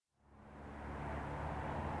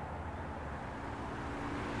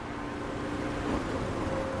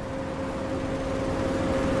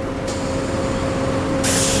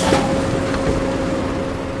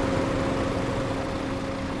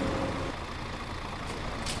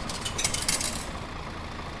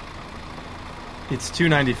It's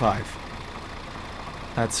 $2.95.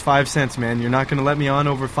 That's 5 cents, man. You're not gonna let me on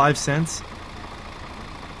over 5 cents?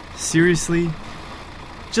 Seriously?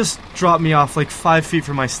 Just drop me off like 5 feet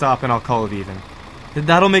from my stop and I'll call it even.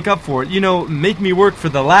 That'll make up for it. You know, make me work for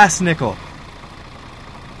the last nickel.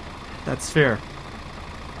 That's fair.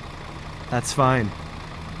 That's fine.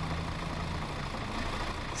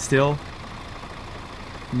 Still,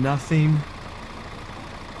 nothing.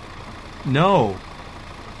 No.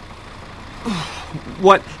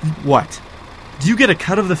 What? Do you get a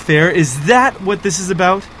cut of the fare? Is that what this is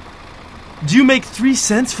about? Do you make 3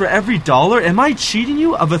 cents for every dollar? Am I cheating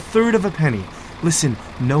you of a third of a penny? Listen,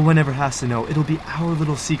 no one ever has to know. It'll be our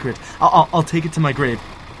little secret. I'll take it to my grave.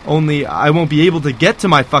 Only I won't be able to get to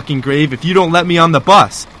my fucking grave if you don't let me on the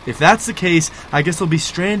bus. If that's the case, I guess I'll be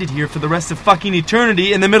stranded here for the rest of fucking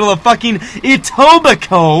eternity in the middle of fucking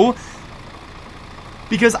Etobicoke.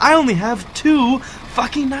 Because I only have 2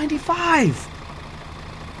 fucking 95.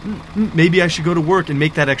 Maybe I should go to work and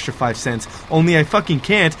make that extra 5 cents. Only I fucking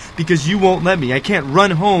can't because you won't let me. I can't run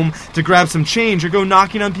home to grab some change or go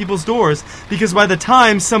knocking on people's doors because by the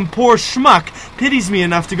time some poor schmuck pities me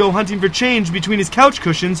enough to go hunting for change between his couch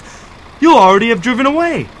cushions, you'll already have driven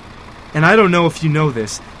away. And I don't know if you know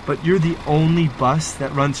this, but you're the only bus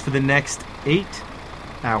that runs for the next 8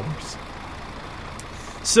 hours.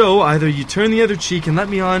 So, either you turn the other cheek and let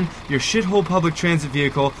me on your shithole public transit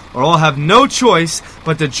vehicle, or I'll have no choice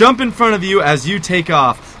but to jump in front of you as you take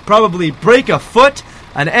off. Probably break a foot,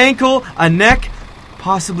 an ankle, a neck,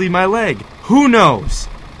 possibly my leg. Who knows?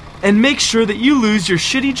 And make sure that you lose your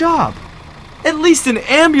shitty job. At least an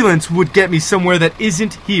ambulance would get me somewhere that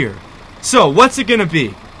isn't here. So, what's it gonna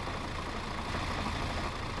be?